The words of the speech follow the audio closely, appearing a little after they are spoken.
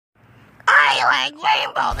like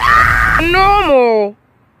rainbows. Ah! Normal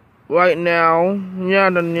right now.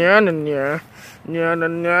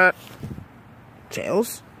 Yeah.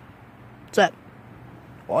 Tails? What's that?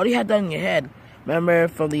 What do you have that in your head? Remember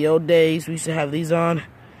from the old days we used to have these on?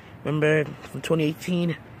 Remember from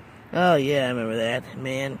 2018? Oh yeah, I remember that.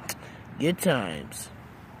 Man, good times.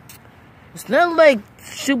 It's not like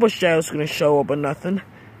Super Shadow's gonna show up or nothing.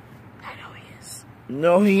 I know he is.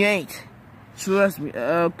 No, he ain't. Trust me.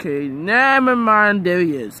 Okay, never mind. There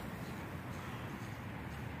he is.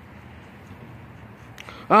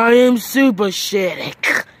 I am Super Shadow.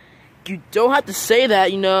 You don't have to say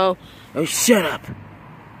that, you know. Oh, shut up.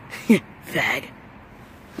 Fag.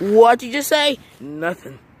 What'd you just say?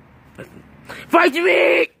 Nothing. Fight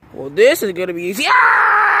me! Well, this is gonna be easy.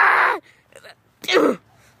 Ah!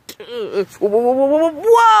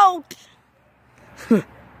 Whoa!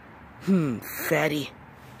 Fatty.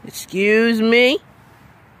 Excuse me?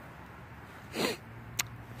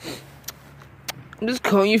 I'm just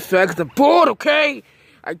calling you fat because I'm bored, okay?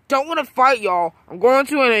 I don't want to fight y'all. I'm going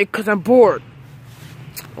to anyway because I'm bored.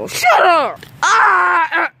 Well, shut up!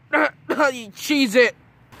 You cheese it.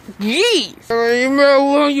 Jeez! Leave me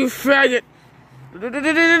alone, you faggot.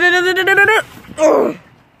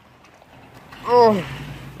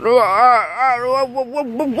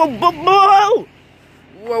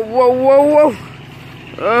 Whoa.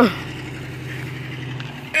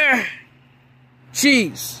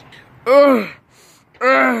 Cheese.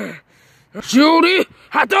 Judy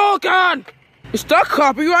Hadouken! Is that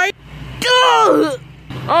copyright? Oh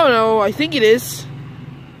no, I think it is.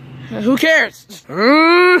 Who cares?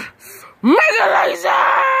 Mega Laser!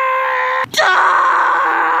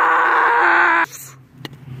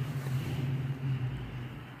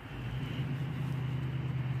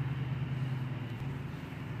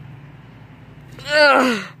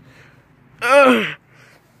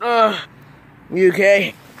 You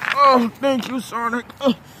okay? Oh, thank you, Sonic.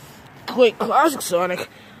 Wait, Classic Sonic?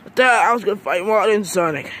 I thought I was gonna fight Modern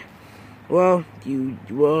Sonic. Well, you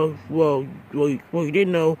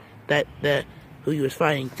didn't know that who you was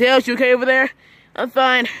fighting. Tails, you okay over there? I'm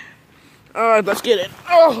fine. Alright, let's get it.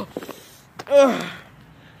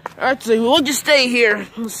 Actually, we'll just stay here.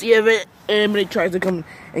 We'll see if anybody tries to come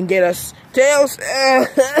and get us. Tails,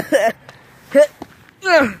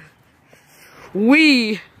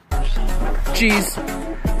 Jeez.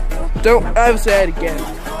 Don't ever say it again.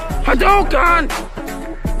 Hadouken!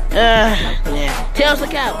 Yeah. Tails,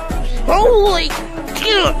 look out. Holy!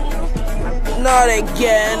 Not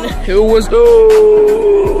again. It was...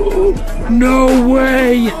 Oh! No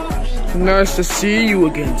way! Nice to see you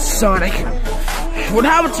again, Sonic. What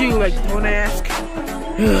happened to you? Like, don't ask.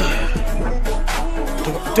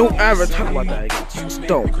 Don't ever talk about that again. Just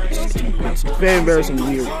don't. It's very embarrassing and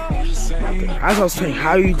weird. As I was saying,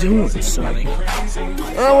 how are you doing, Sonic?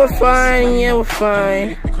 Oh, we're fine. Yeah, we're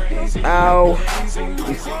fine. Ow.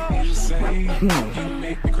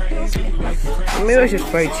 Maybe I should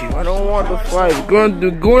fight you. I don't want to fight. We're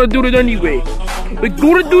gonna do it anyway. We're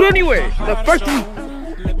gonna do it anyway. The first thing.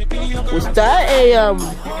 Was that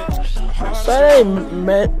a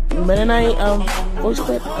Mennonite voice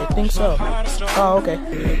clip? I think so. Oh, okay.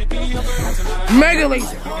 Mega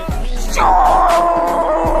Laser.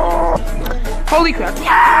 Holy crap.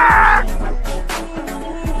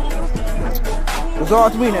 It's all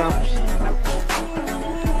to me now.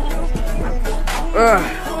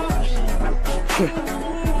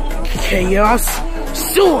 Chaos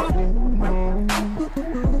Sword.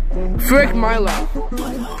 Frick my life.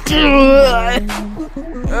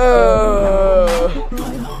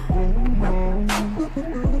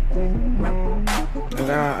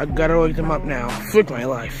 I gotta wake them up now. Frick my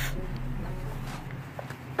life.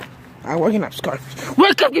 I'm waking up, Scarf.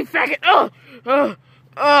 Wake up, you faggot!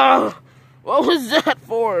 What was that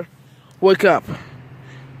for? Wake up.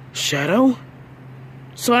 Shadow?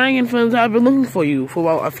 Sonic and friends have been looking for you for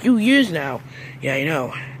about a few years now. Yeah, I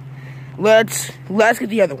know. Let's get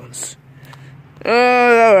the other ones.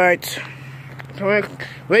 Alright.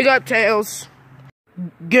 Wake up, Tails.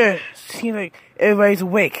 Good. Seems like everybody's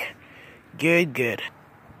awake. Good.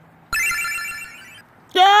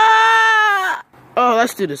 Ah! Oh,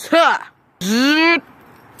 let's do this. Ha!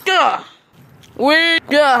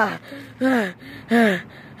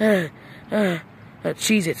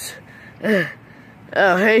 Cheez-Its.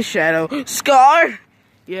 Oh, hey, Shadow. Scar?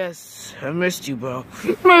 Yes, I missed you, bro.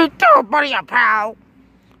 Me too, buddy, pal.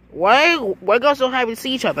 Why guys so happy to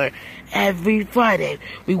see each other? Every Friday,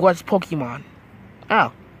 we watch Pokemon.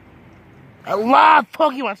 Oh. I love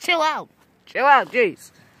Pokemon. Chill out,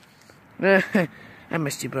 jeez. I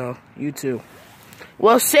missed you, bro. You too.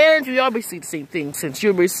 Well, since we obviously the same thing, since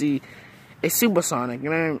you're basically It's supersonic,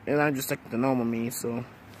 and I'm just like the normal me, so.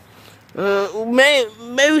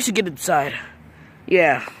 Maybe we should get inside.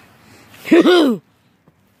 Yeah. The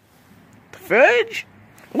fridge?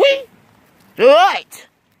 Wait! Right!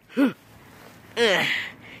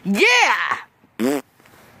 Yeah!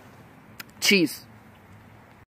 Cheese.